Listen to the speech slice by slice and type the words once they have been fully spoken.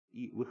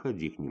и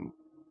выходи к ним».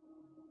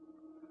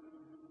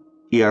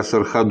 И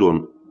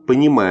Асархадон,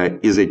 понимая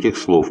из этих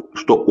слов,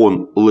 что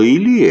он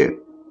Лаилия,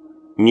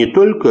 не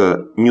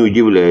только не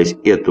удивляясь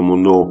этому,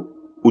 но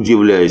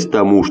удивляясь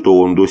тому, что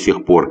он до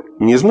сих пор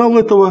не знал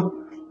этого,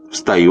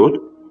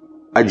 встает,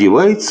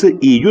 одевается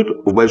и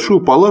идет в большую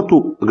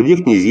палату, где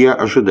князья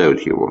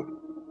ожидают его.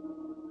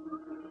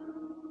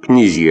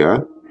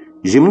 Князья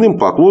земным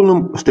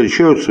поклоном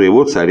встречают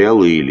своего царя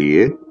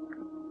Лаилия,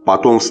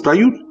 потом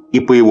встают и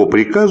по его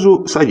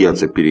приказу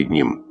садятся перед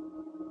ним.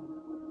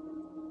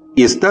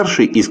 И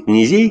старший из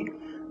князей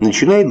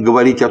начинает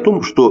говорить о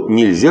том, что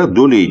нельзя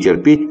долей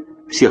терпеть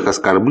всех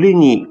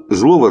оскорблений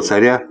злого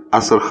царя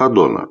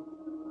Асархадона,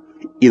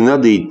 и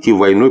надо идти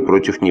войной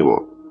против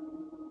него.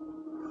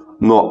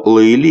 Но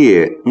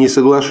Лаилия не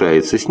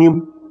соглашается с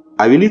ним,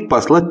 а велит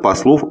послать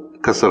послов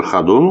к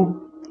Асархадону,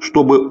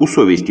 чтобы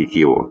усовестить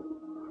его,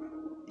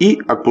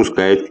 и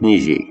отпускает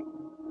князей.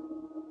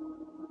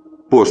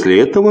 После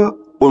этого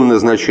он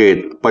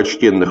назначает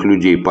почтенных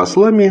людей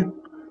послами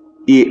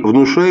и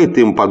внушает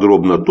им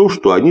подробно то,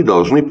 что они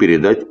должны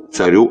передать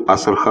царю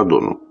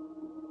Асархадону.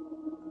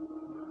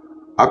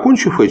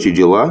 Окончив эти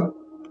дела,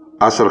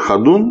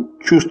 Асархадон,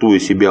 чувствуя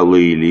себя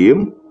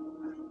Лаилием,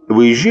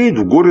 выезжает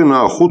в горы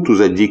на охоту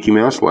за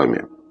дикими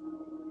ослами.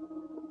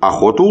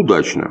 Охота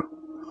удачна.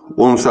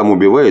 Он сам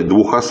убивает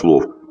 2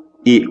 ослов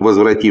и,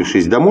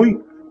 возвратившись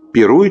домой,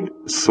 пирует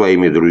со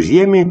своими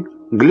друзьями,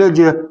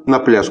 глядя на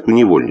пляску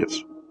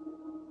невольниц.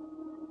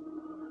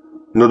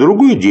 На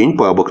другой день,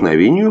 по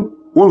обыкновению,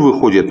 он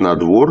выходит на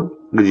двор,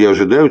 где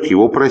ожидают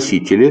его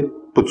просители,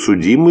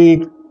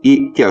 подсудимые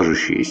и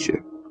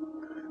тяжущиеся,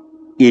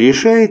 и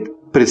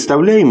решает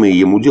представляемые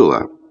ему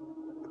дела.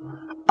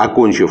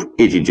 Окончив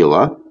эти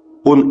дела,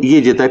 он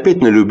едет опять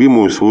на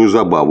любимую свою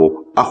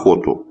забаву –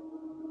 охоту.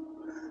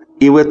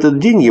 И в этот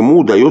день ему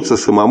удается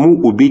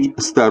самому убить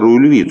старую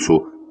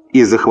львицу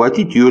и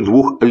захватить ее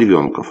 2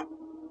 львенков.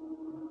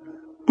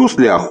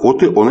 После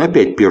охоты он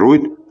опять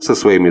пирует со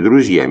своими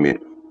друзьями,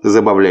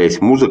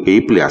 забавляясь музыкой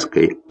и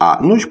пляской,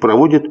 а ночь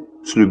проводит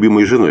с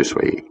любимой женой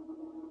своей.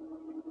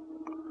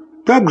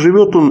 Так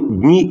живет он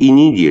дни и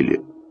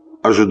недели,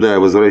 ожидая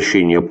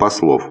возвращения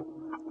послов,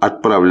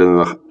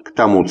 отправленных к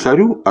тому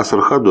царю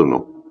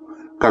Асархадону,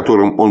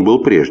 которым он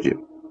был прежде.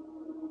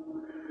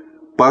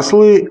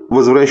 Послы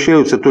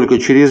возвращаются только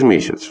через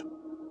месяц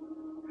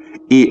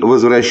и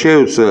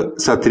возвращаются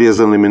с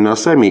отрезанными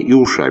носами и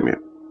ушами.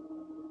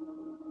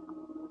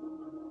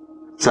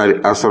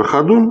 Царь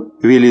Асархадон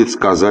велит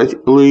сказать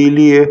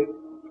Лаилие,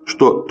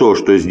 что то,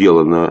 что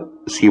сделано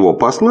с его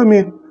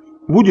послами,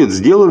 будет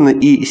сделано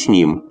и с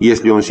ним,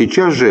 если он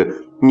сейчас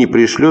же не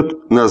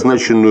пришлет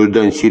назначенную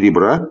дань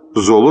серебра,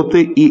 золота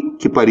и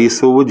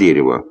кипарисового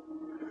дерева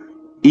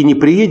и не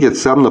приедет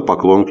сам на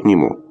поклон к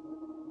нему.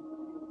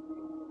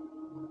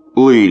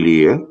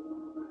 Лаилия,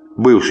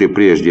 бывший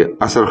прежде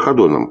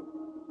Асархадоном,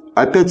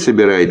 опять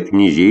собирает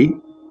князей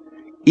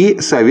и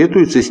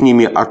советуется с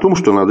ними о том,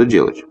 что надо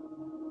делать.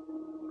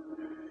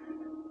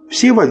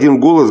 Все в один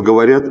голос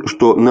говорят,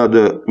 что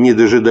надо, не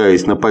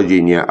дожидаясь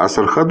нападения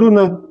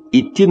Асархадона,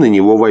 идти на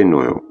него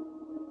войною.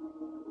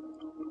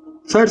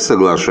 Царь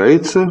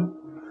соглашается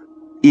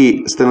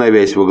и,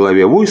 становясь во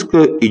главе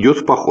войска, идет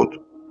в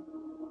поход.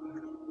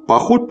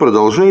 Поход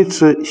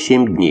продолжается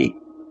 7 дней.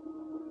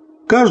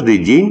 Каждый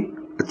день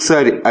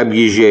царь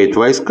объезжает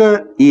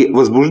войска и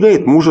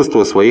возбуждает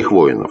мужество своих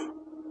воинов.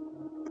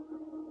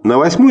 На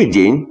 8-й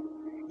день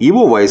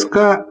его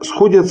войска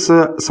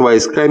сходятся с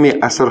войсками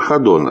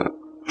Асархадона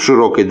в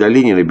широкой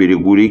долине на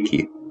берегу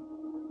реки.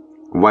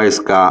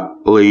 Войска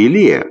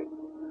Лаилия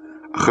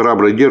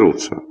храбро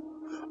дерутся,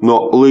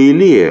 но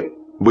Лаилия,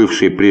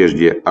 бывший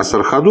прежде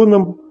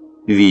Асархадоном,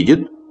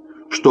 видит,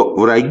 что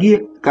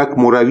враги, как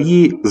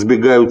муравьи,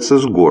 сбегаются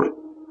с гор,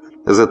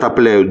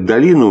 затопляют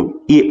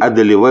долину и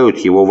одолевают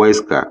его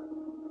войска,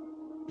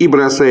 и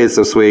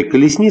бросается в своей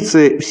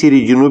колеснице в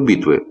середину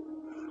битвы,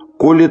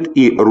 колет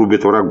и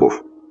рубит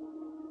врагов.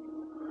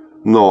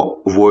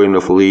 Но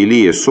воинов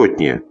Лаилия 100,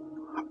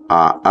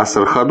 а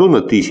Асархадона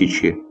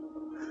 1000,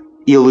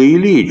 и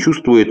Лаилия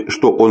чувствует,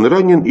 что он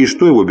ранен и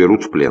что его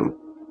берут в плен.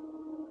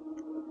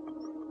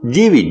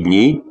 9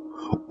 дней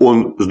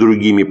он с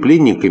другими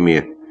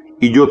пленниками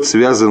идет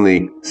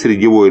связанный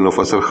среди воинов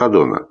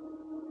Асархадона.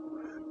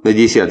 На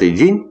 10-й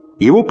день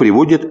его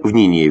приводят в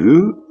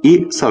Ниневию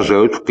и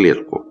сажают в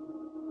клетку.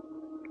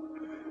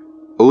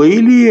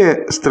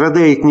 Лаилия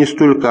страдает не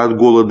столько от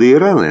голода и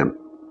раны,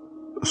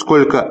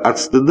 сколько от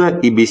стыда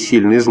и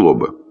бессильной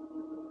злобы.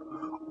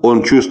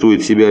 Он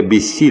чувствует себя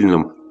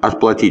бессильным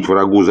отплатить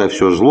врагу за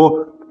все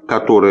зло,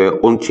 которое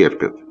он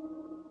терпит.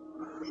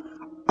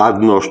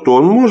 Одно, что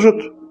он может,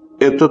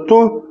 это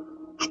то,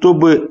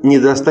 чтобы не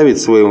доставить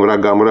своим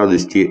врагам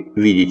радости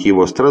видеть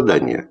его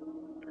страдания.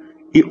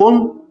 И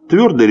он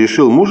твердо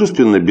решил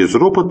мужественно, без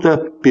ропота,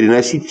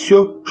 переносить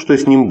все, что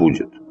с ним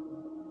будет.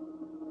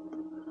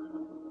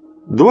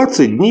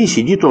 20 дней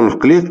сидит он в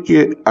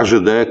клетке,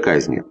 ожидая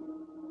казни.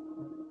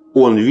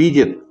 Он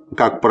видит,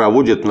 как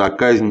проводят на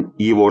казнь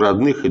его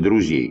родных и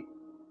друзей.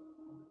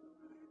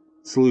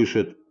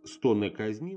 Слышит стоны казни.